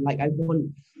who I am. Like I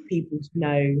want people to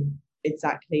know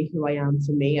exactly who I am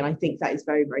for me. And I think that is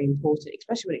very, very important,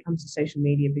 especially when it comes to social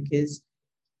media, because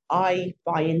I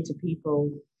buy into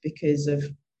people because of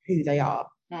who they are.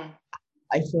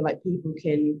 I feel like people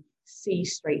can see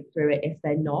straight through it if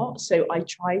they're not. So I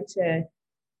try to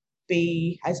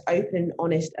be as open and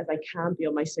honest as I can be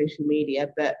on my social media,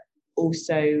 but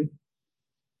also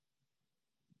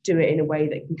do it in a way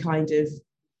that can kind of,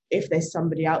 if there's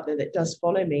somebody out there that does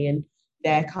follow me and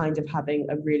they're kind of having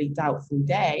a really doubtful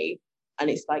day, and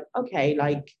it's like, okay,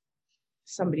 like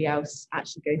somebody else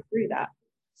actually go through that.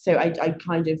 So I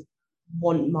kind of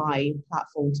want my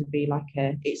platform to be like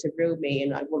it's a real me,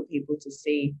 and I want people to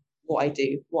see what I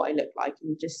do, what I look like,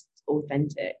 and just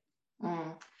authentic.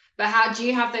 But how do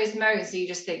you have those moments that you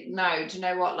just think, no, do you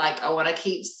know what, like I want to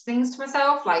keep things to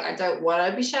myself, like I don't want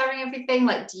to be sharing everything?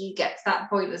 Like do you get to that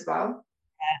point as well?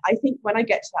 I think when I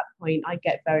get to that point, I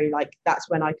get very like, that's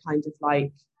when I kind of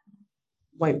like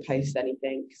won't post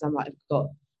anything, because I'm like,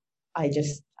 I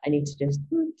need to just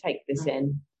take this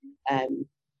in.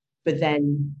 But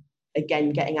then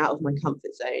again, getting out of my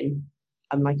comfort zone,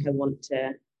 I'm like,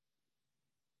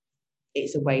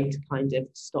 it's a way to kind of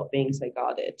stop being so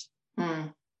guarded.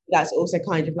 That's also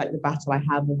kind of like the battle I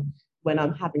have when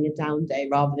I'm having a down day,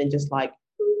 rather than just like,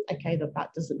 okay,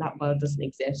 that world doesn't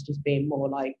exist, just being more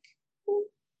like,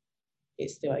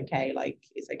 it's still okay, like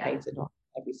it's okay to not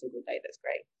every single day. That's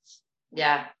great.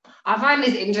 Yeah, I find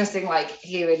this interesting, like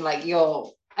hearing like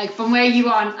your like from where you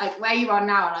are now, and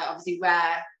like obviously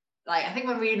where, like I think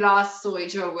when we last saw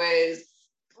each other was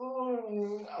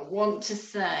I want to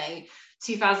say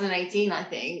 2018, I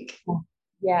think.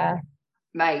 Yeah,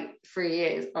 mate, 3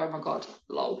 years. Oh my god,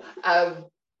 lol.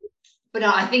 But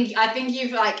no, I think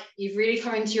you've really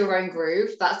come into your own groove.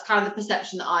 That's kind of the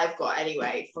perception that I've got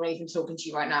anyway from even talking to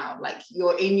you right now. Like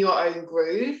you're in your own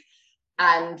groove,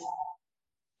 and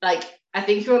like I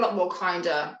think you're a lot more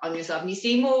kinder on yourself, and you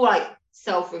seem more like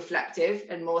self-reflective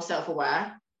and more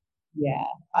self-aware. Yeah,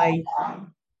 I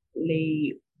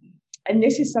really, and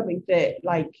this is something that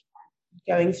like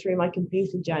going through my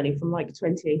competing journey from like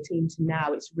 2018 to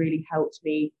now, it's really helped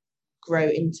me grow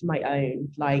into my own.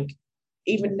 Like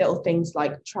even little things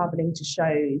like traveling to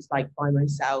shows like by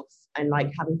myself, and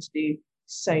like having to do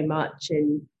so much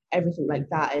and everything like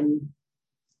that, and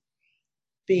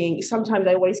being, sometimes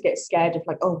I always get scared of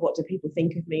like, oh, what do people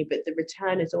think of me? But the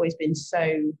return has always been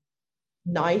so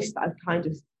nice that I've kind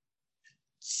of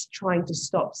trying to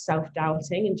stop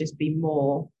self-doubting and just be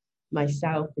more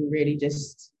myself, and really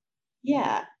just,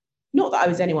 yeah, not that I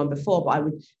was anyone before, but I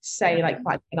would say like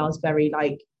back when I was very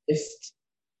like just,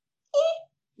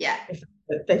 yeah,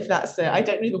 if that's it, I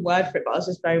don't know the word for it, but I was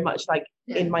just very much like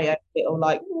in my own little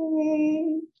like,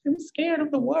 I'm scared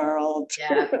of the world.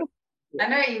 Yeah. I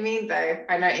know what you mean though.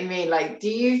 I know what you mean. Like, do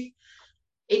you,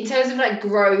 in terms of like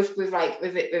growth with like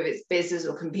with its business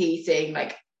or competing,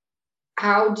 like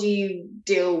how do you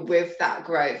deal with that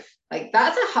growth? Like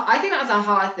I think that's a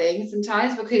hard thing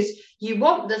sometimes, because you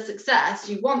want the success,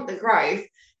 you want the growth,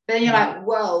 but then you're like,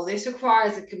 well, this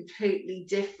requires a completely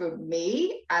different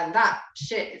me, and that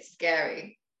shit is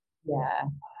scary.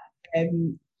 Yeah.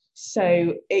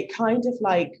 So it kind of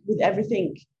like with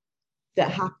everything that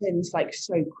happens like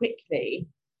so quickly,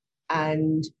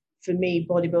 and for me,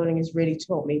 bodybuilding has really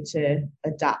taught me to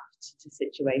adapt to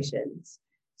situations.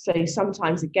 So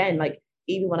sometimes, again, like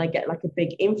even when I get like a big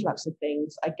influx of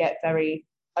things, I get very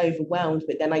overwhelmed.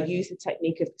 But then I use the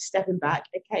technique of stepping back.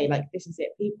 Okay, like this is it.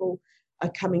 People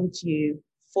are coming to you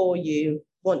for you,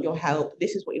 want your help.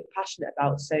 This is what you're passionate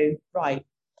about. So, right,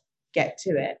 get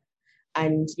to it.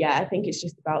 And yeah, I think it's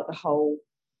just about the whole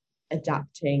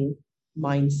adapting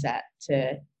mindset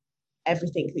to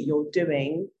everything that you're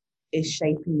doing is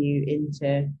shaping you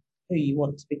into who you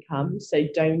want to become. So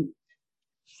don't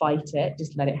fight it,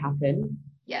 just let it happen.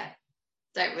 Yeah.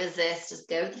 Don't resist, just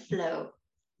go with the flow.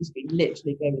 Just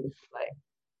literally go with the flow.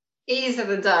 Easier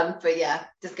than done, but yeah,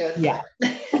 just go with the Yeah.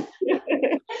 flow.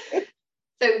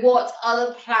 So what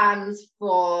other plans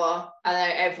for, I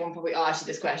know everyone probably asked you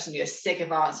this question, you're sick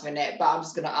of answering it, but I'm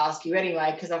just going to ask you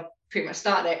anyway, because I've pretty much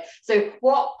started it. So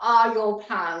what are your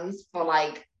plans for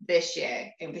like this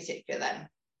year in particular then?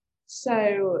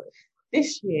 So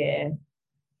this year,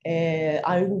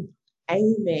 I'm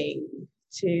aiming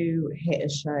to hit a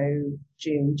show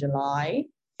June, July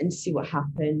and see what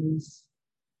happens.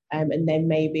 And then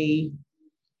maybe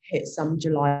hit some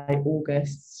July,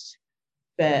 August.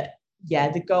 But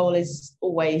yeah, the goal is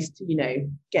always to, you know,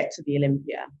 get to the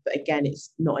Olympia. But again,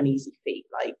 it's not an easy feat.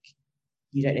 Like,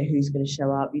 you don't know who's going to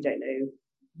show up. You don't know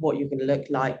what you're going to look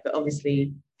like. But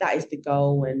obviously, that is the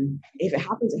goal. And if it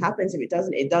happens, it happens. If it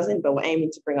doesn't, it doesn't. But we're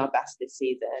aiming to bring our best this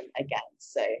season again.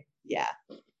 So, yeah.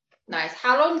 Nice.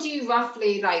 How long do you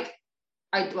roughly, like,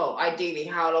 ideally,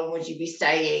 how long would you be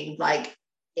staying, like,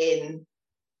 in,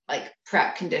 like,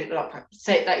 prep condition,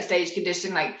 like stage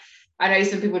condition? Like, I know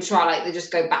some people try, like, they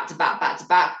just go back to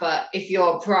back, but if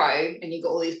you're a pro and you've got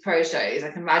all these pro shows, I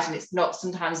can imagine it's not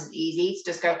sometimes as easy to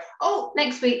just go, oh,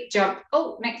 next week jump,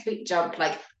 oh, next week jump.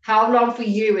 Like, how long for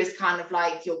you is kind of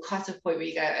like your cutoff point where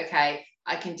you go, okay,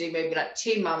 I can do maybe like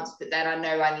 2 months, but then I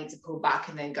know I need to pull back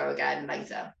and then go again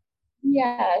later?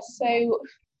 Yeah, so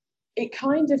it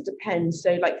kind of depends.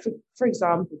 So, like, for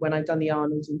example, when I've done the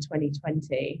Arnold in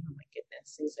 2020, oh my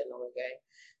goodness, it was so long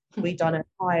ago, we done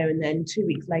Ohio, and then 2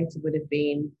 weeks later would have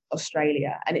been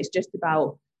Australia. And it's just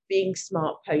about being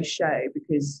smart post show,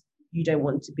 because you don't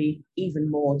want to be even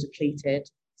more depleted.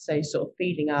 So sort of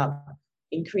feeding up,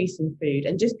 increasing food,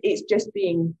 and it's just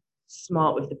being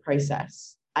smart with the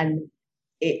process. And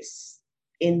it's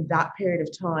in that period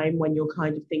of time when you're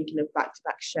kind of thinking of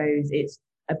back-to-back shows, it's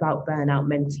about burnout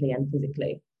mentally and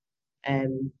physically.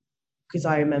 Because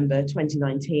I remember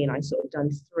 2019, I sort of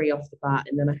done 3 off the bat,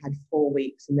 and then I had 4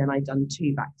 weeks, and then I done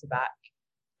 2 back to back,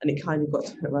 and it kind of got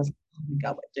to the point where I was like, oh my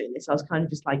god, we're doing this. I was kind of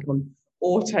just like on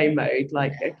auto mode,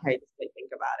 like, okay, just don't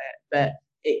think about it. But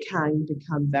it can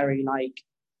become very like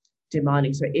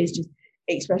demanding. So it is just,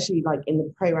 especially like in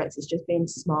the pro ranks, it's just being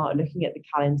smart, looking at the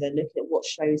calendar, looking at what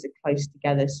shows are close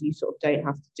together, so you sort of don't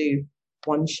have to do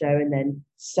one show and then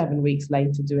 7 weeks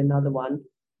later do another one.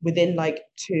 Within like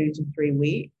 2 to 3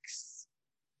 weeks,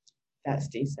 that's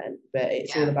decent. But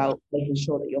it's all about making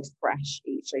sure that you're fresh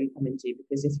each show you come into,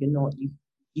 because if you're not,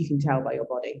 you can tell by your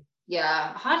body.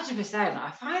 Yeah, 100%.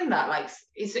 I find that, like,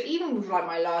 it's even with like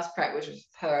my last prep, which was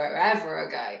forever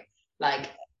ago, like,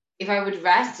 if I would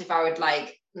rest, if I would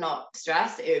like not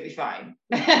stress, it would be fine.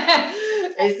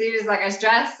 As soon as like I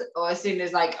stress, or as soon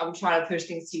as like I'm trying to push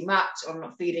things too much, or I'm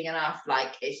not feeding enough,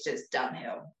 like, it's just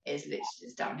downhill. It's literally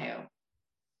just downhill.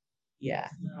 Yeah.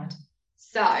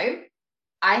 So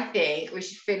I think we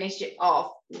should finish it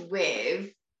off with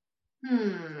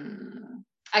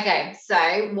okay,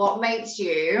 so what makes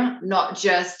you not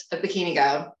just a bikini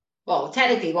girl? Well,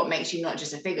 technically, what makes you not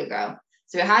just a figure girl?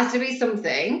 So it has to be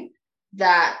something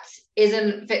that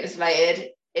isn't fitness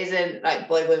related, isn't like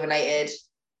bodybuilding related,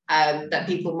 that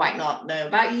people might not know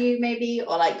about you, maybe,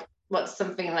 or like what's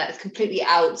something that's completely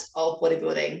out of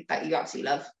bodybuilding that you absolutely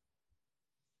love?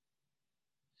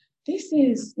 This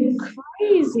is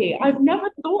crazy. I've never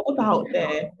thought about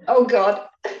this. Oh God.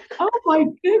 Oh my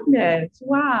goodness.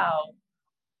 Wow.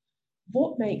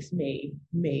 What makes me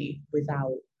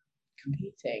without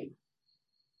competing?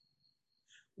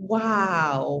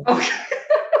 Wow.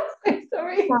 Okay.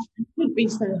 Sorry. That would be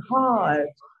so hard.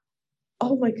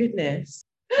 Oh my goodness.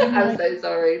 I'm so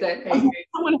sorry. Don't hate me.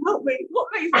 Someone help me. What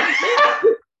makes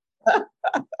me?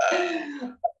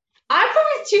 I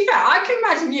probably, too fair, I can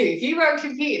imagine you, if you weren't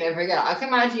competing ever again, I can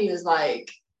imagine you as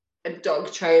like a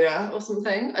dog trainer or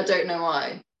something. I don't know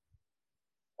why.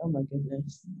 Oh my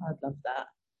goodness. I'd love that.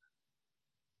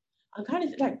 I'm kind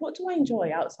of like, what do I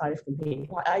enjoy outside of competing?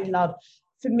 Like, I love,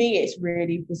 for me, it's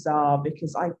really bizarre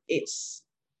because it's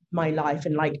my life,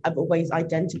 and like I've always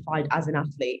identified as an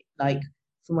athlete. Like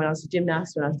from when I was a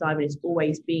gymnast, when I was diving, it's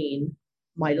always been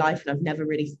my life, and I've never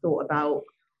really thought about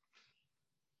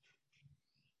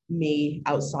me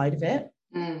outside of it.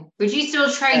 Would you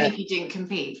still train if you didn't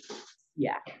compete?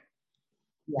 Yeah.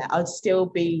 I'll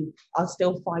still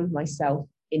find myself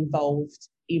involved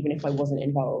even if I wasn't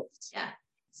involved. Yeah.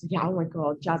 So yeah, oh my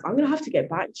God, Jazz, I'm gonna have to get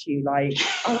back to you. Like,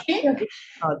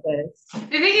 about this.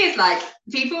 The thing is, like,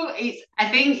 I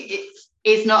think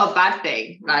it's not a bad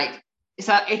thing. Like,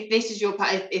 so if this is your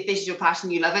passion,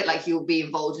 you love it, like, you'll be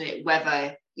involved in it,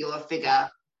 whether you're a figure,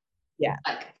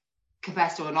 like,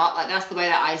 competitor or not. Like, that's the way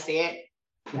that I see it.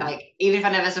 Yeah. Like, even if I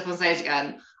never step on stage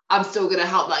again, I'm still gonna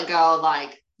help that girl,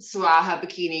 like, sort out her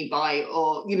bikini bite,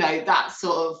 or, you know, that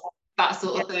sort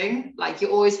of thing. Like, you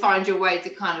always find your way to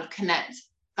kind of connect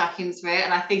back into it.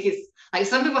 And I think it's like,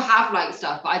 some people have like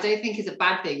stuff, but I don't think it's a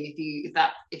bad thing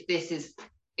if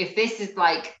this is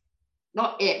like,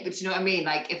 not it, but you know what I mean,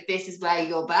 like, if this is where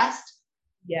you're best.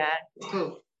 Yeah,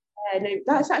 cool. No,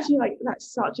 that's actually, like,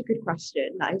 that's such a good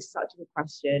question. That is such a good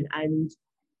question. And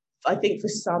I think for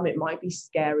some it might be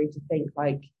scary to think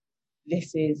like,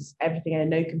 this is everything, and I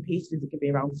know competitors are going to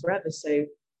be around forever, so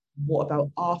what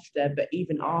about after? But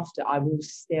even after, I will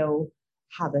still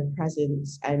have a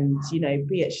presence and, you know,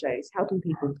 be at shows, helping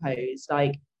people pose.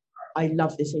 Like, I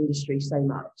love this industry so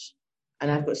much,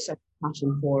 and I've got so much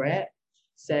passion for it.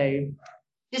 So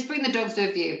just bring the dogs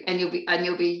with you, and you'll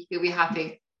be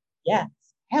happy. Yes,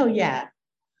 hell yeah.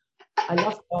 I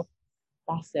love dogs.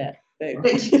 That's it. Boom.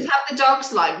 But you just have the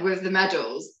dogs, like, with the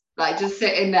medals, like, just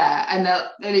sitting there, and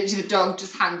the dog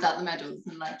just hands out the medals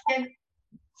and, like,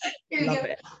 here we go.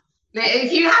 It.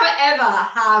 If you ever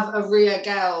have a Rhea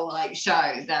Girl, like,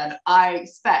 show, then I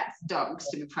expect dogs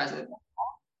to be present.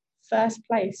 First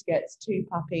place gets 2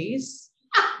 puppies.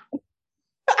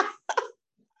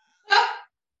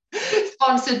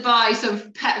 Sponsored by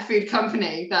some pet food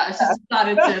company that has just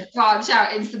started to branch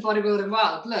out into the bodybuilding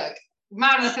world. Look,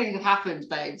 mad of things have happened,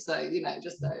 babe. So, you know,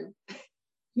 just so.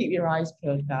 Keep your eyes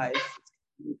peeled, guys.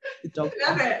 The dog.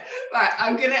 Love it. Right,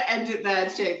 I'm going to end it there,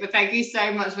 Chick. But thank you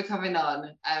so much for coming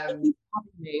on. Thank you for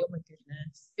having me. Oh my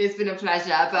goodness. It's been a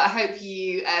pleasure. But I hope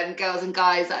you, girls and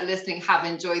guys that are listening, have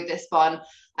enjoyed this one.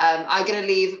 I'm going to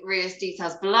leave Rhea's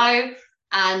details below.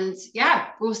 And yeah,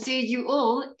 we'll see you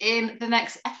all in the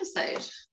next episode.